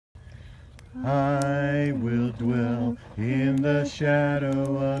I will dwell in the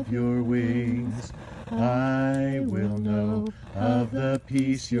shadow of your wings. I will know of the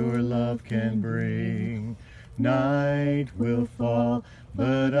peace your love can bring. Night will fall,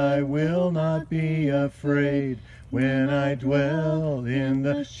 but I will not be afraid when I dwell in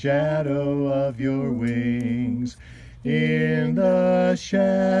the shadow of your wings. In the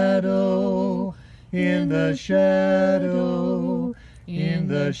shadow, in the shadow, in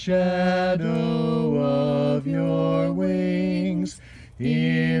the shadow of your wings.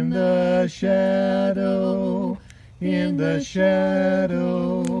 In the shadow, in the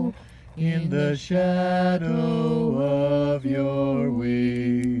shadow, in the shadow of your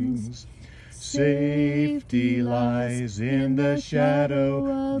wings. Safety lies in the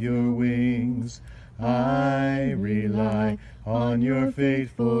shadow of your wings. I rely on your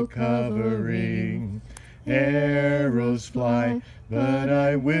faithful covering. Arrows fly, but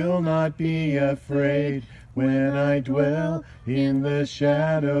I will not be afraid when I dwell in the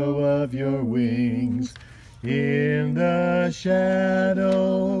shadow of your wings. In the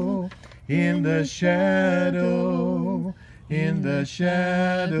shadow, in the shadow, in the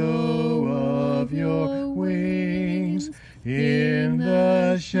shadow of your wings. In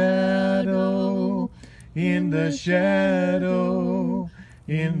the shadow, in the shadow,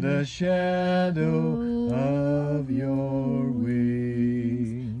 in the shadow of your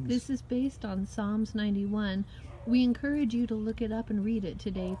wings. This is based on Psalms 91. We encourage you to look it up and read it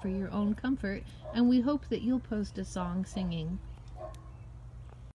today for your own comfort, and we hope that you'll post a song singing.